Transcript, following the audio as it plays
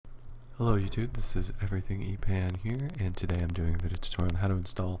Hello YouTube, this is EverythingEpan here, and today I'm doing a video tutorial on how to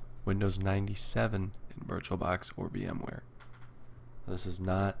install Windows 97 in Virtualbox or VMware. This is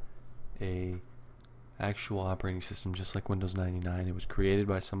not a actual operating system just like Windows 99. It was created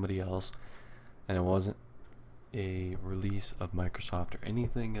by somebody else, and it wasn't a release of Microsoft or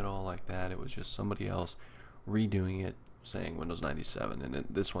anything at all like that. It was just somebody else redoing it, saying Windows 97, and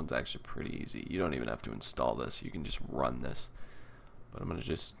this one's actually pretty easy. You don't even have to install this, you can just run this. But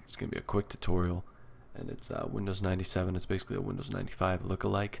it's going to be a quick tutorial, and it's Windows 97. It's basically a Windows 95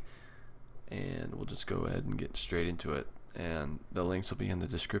 lookalike, and we'll just go ahead and get straight into it. And the links will be in the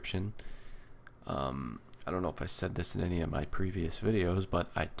description. I don't know if I said this in any of my previous videos, but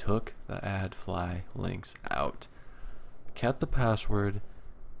I took the AdFly links out. Kept the password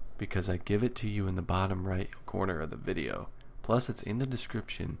because I give it to you in the bottom right corner of the video. Plus, it's in the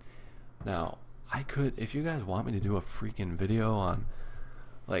description. Now, I could, if you guys want me to do a freaking video on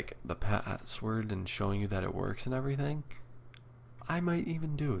like the password and showing you that it works and everything, I might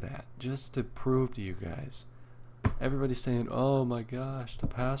even do that just to prove to you guys. Everybody's saying, oh my gosh, the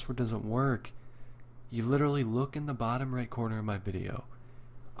password doesn't work. You literally look in the bottom right corner of my video.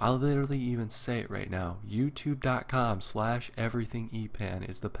 I'll literally even say it right now. youtube.com/everythingepan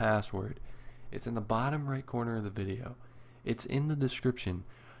is the password. It's in the bottom right corner of the video. It's in the description.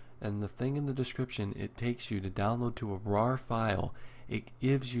 And the thing in the description, it takes you to download to a RAR file. It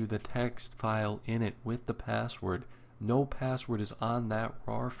gives you the text file in it with the password. No password is on that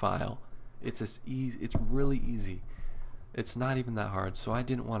RAR file. It's as easy. It's really easy. It's not even that hard. So I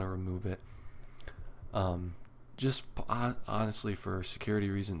didn't want to remove it. Just honestly for security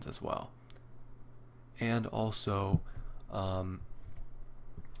reasons as well. And also, I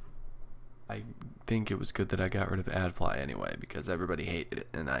think it was good that I got rid of AdFly anyway, because everybody hated it,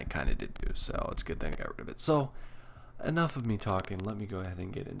 and I kind of did too, so it's a good thing I got rid of it. So, enough of me talking. Let me go ahead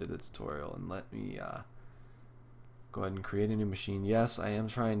and get into the tutorial, and let me go ahead and create a new machine. Yes, I am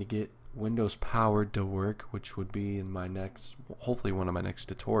trying to get Windows powered to work, which would be in my next, hopefully one of my next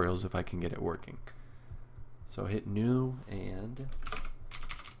tutorials if I can get it working. So hit new and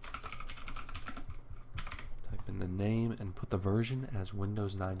type in the name and put the version as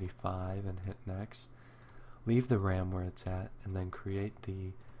Windows 95 and hit next. Leave the RAM where it's at and then create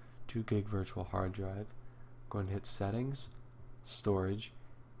the 2 gig virtual hard drive. Go ahead and hit settings, storage,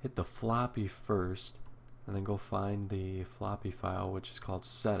 hit the floppy first, and then go find the floppy file which is called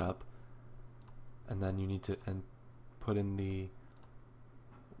setup, and then you need to put in the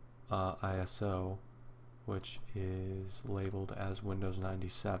ISO, which is labeled as Windows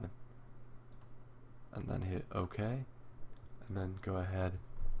 97. And then hit OK, and then go ahead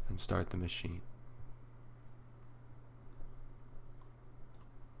and start the machine.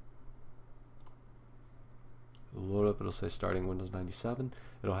 It'll load up, it'll say starting Windows 97.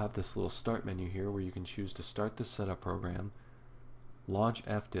 It'll have this little start menu here where you can choose to start the setup program, launch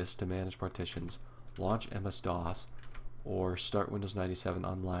FDisk to manage partitions, launch MS-DOS, or start Windows 97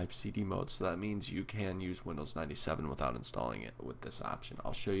 on live CD mode. So that means you can use Windows 97 without installing it with this option.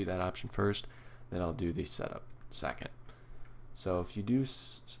 I'll show you that option first, then I'll do the setup second. So if you do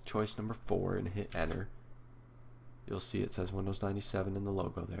choice number 4 and hit enter, you'll see it says Windows 97 in the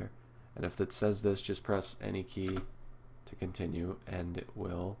logo there. And if it says this, just press any key to continue and it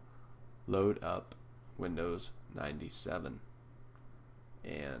will load up Windows 97.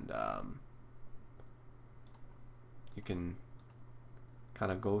 And you can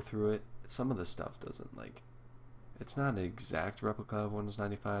kind of go through it. Some of the stuff doesn't, like, it's not an exact replica of Windows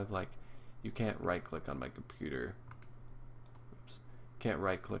 95. Like, you can't right click on my computer. Oops. Can't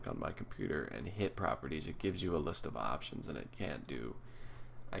right click on my computer and hit properties. It gives you a list of options, and it can't do,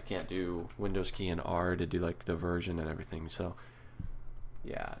 I can't do Windows key and R to do like the version and everything. So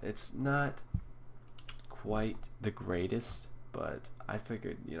yeah, it's not quite the greatest, but I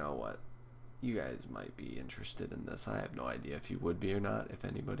figured, you know what, you guys might be interested in this. I have no idea if you would be or not, if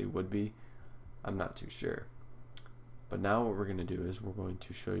anybody would be. I'm not too sure. But now what we're going to do is we're going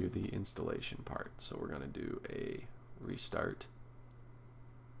to show you the installation part. So we're going to do a restart,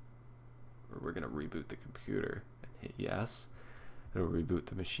 or we're going to reboot the computer and hit yes. It'll reboot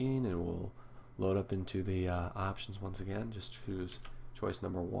the machine and we'll load up into the options once again. Just choose choice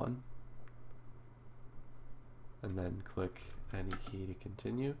number 1 and then click any key to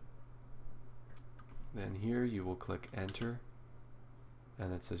continue. Then here you will click enter,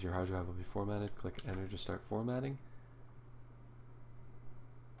 and it says your hard drive will be formatted. Click enter to start formatting.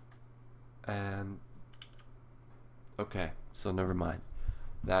 And okay, so never mind.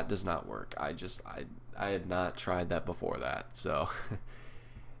 That does not work. I had not tried that before that, so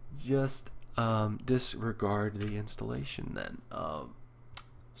just disregard the installation then.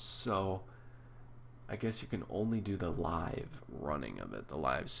 So I guess you can only do the live running of it, the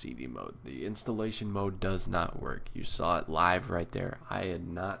live CD mode. The installation mode does not work. You saw it live right there. I had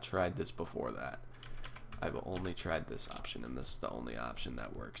not tried this before that. I've only tried this option, and this is the only option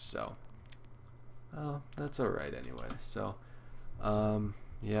that works. So that's alright anyway. So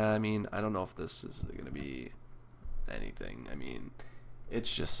yeah, I mean, I don't know if this is going to be anything. I mean,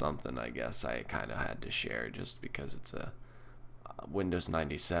 it's just something I guess I kind of had to share just because it's a Windows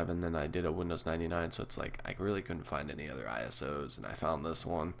 97 and I did a Windows 99, so it's like I really couldn't find any other ISOs, and I found this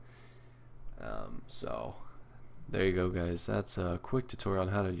one. So there you go, guys. That's a quick tutorial on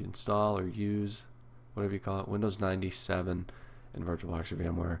how to install or use, whatever you call it, Windows 97 and VirtualBox or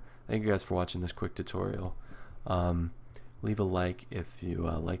VMware. Thank you guys for watching this quick tutorial. Leave a like if you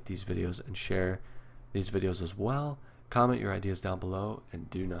like these videos, and share these videos as well. Comment your ideas down below, and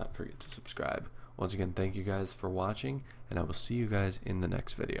do not forget to subscribe. Once again, thank you guys for watching, and I will see you guys in the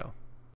next video.